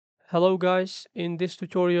Hello guys, in this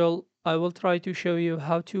tutorial I will try to show you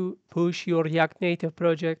how to push your React Native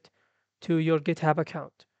project to your GitHub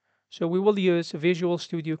account. So we will use Visual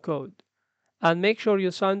Studio Code and make sure you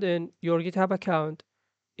signed in your GitHub account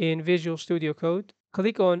in Visual Studio Code.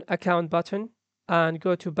 Click on Account button and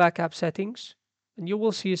go to Backup Settings and you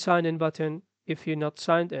will see Sign In button if you're not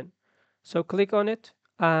signed in. So click on it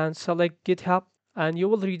and select GitHub and you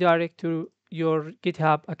will redirect to your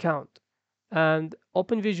GitHub account and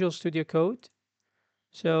open Visual Studio Code.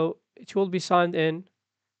 So it will be signed in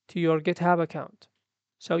to your GitHub account.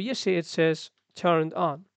 So you see it says turned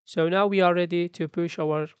on. So now we are ready to push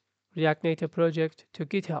our React Native project to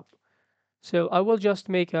GitHub. So I will just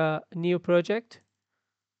make a new project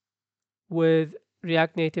with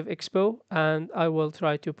React Native Expo and I will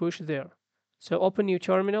try to push there. So open new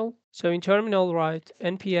terminal. So in terminal write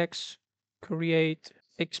npx create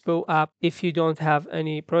Expo app if you don't have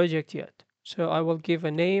any project yet. So I will give a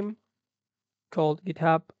name called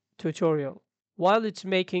GitHub tutorial. While it's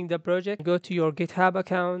making the project, go to your GitHub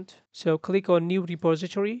account. So click on new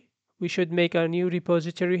repository. We should make a new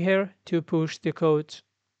repository here to push the code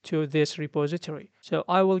to this repository. So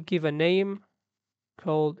I will give a name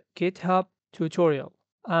called GitHub tutorial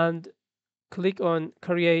and click on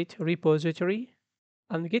create repository.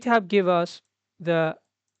 And GitHub give us the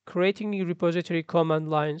creating new repository command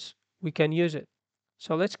lines. We can use it.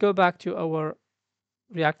 So let's go back to our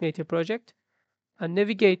React Native project and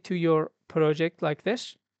navigate to your project like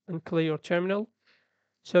this and clear your terminal.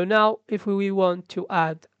 So now if we want to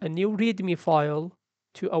add a new README file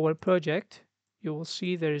to our project, you will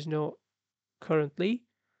see there is no currently.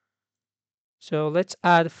 So let's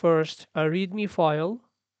add first a README file.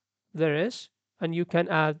 There is, and you can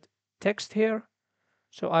add text here.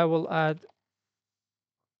 So I will add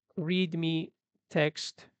README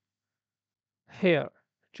text here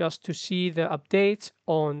just to see the updates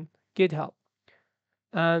on GitHub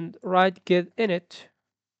and write git init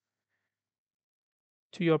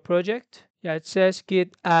to your project. Yeah, it says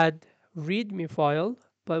git add readme file,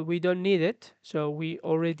 but we don't need it. So we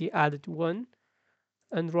already added one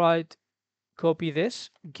and write copy this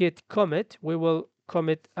git commit. We will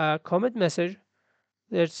commit a commit message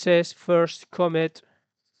that says first commit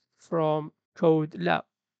from code lab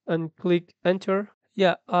and click enter.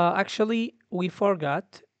 Yeah, actually we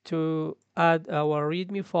forgot to add our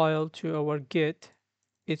readme file to our git.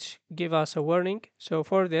 It give us a warning. So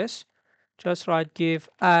for this, just write give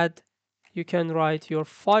add. You can write your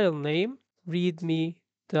file name readme.md.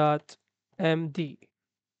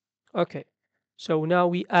 Okay, so now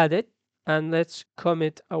we add it and let's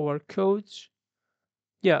commit our codes.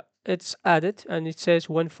 Yeah, it's added and it says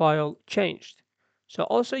one file changed. So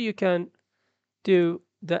also you can do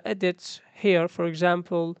the edits here. For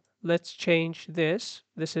example, let's change this.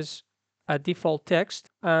 This is a default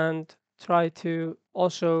text and try to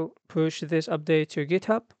also push this update to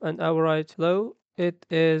GitHub and I will write hello, it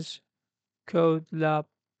is code lab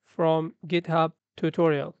from GitHub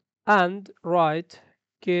tutorial and write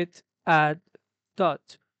git add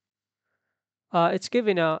dot. It's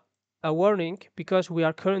giving a warning because we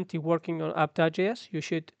are currently working on app.js. You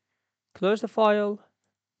should close the file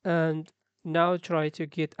and now try to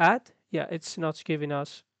git add. Yeah, it's not giving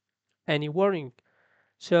us any warning.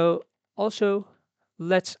 So also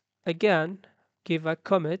let's again give a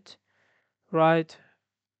commit, write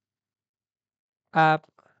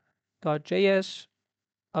app.js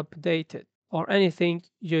updated or anything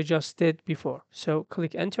you just did before. So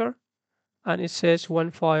click enter and it says one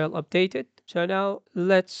file updated. So now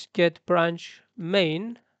let's get branch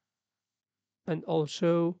main and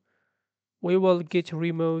also we will git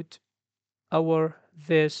remote our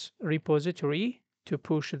this repository to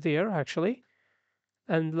push there actually.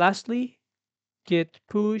 And lastly, git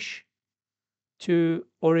push to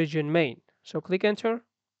origin main. So click enter.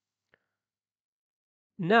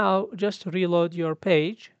 Now just reload your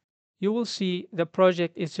page. You will see the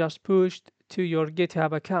project is just pushed to your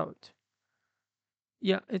GitHub account.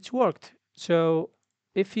 Yeah, it's worked. So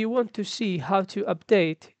if you want to see how to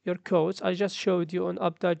update your codes, I just showed you on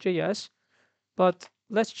up.js, but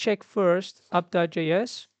let's check first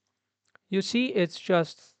up.js. You see it's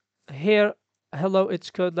just here, hello, it's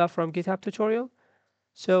code lab from GitHub tutorial.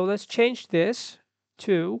 So let's change this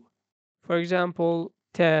to, for example,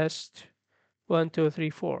 test 1, 2, 3,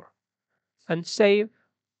 4 and save.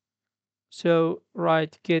 So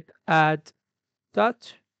write git add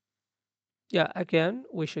dot. Yeah, again,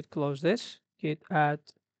 we should close this git add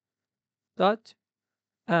dot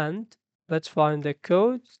and let's find the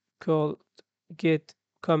code called git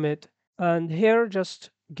commit. And here just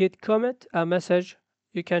git commit a message.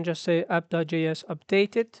 You can just say app.js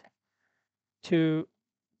updated to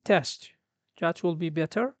test. That will be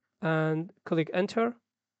better. And click enter.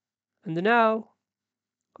 And now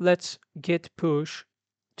let's git push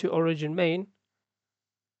to origin main.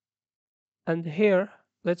 And here,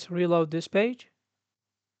 let's reload this page.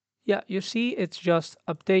 Yeah, you see it's just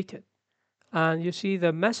updated. And you see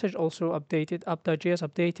the message also updated, app.js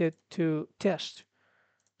updated to test.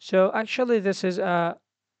 So actually this is a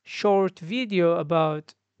short video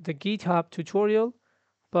about the GitHub tutorial,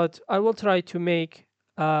 but I will try to make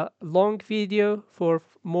a long video for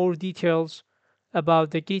more details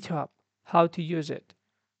about the GitHub, how to use it.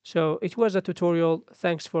 So it was a tutorial.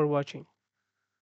 Thanks for watching.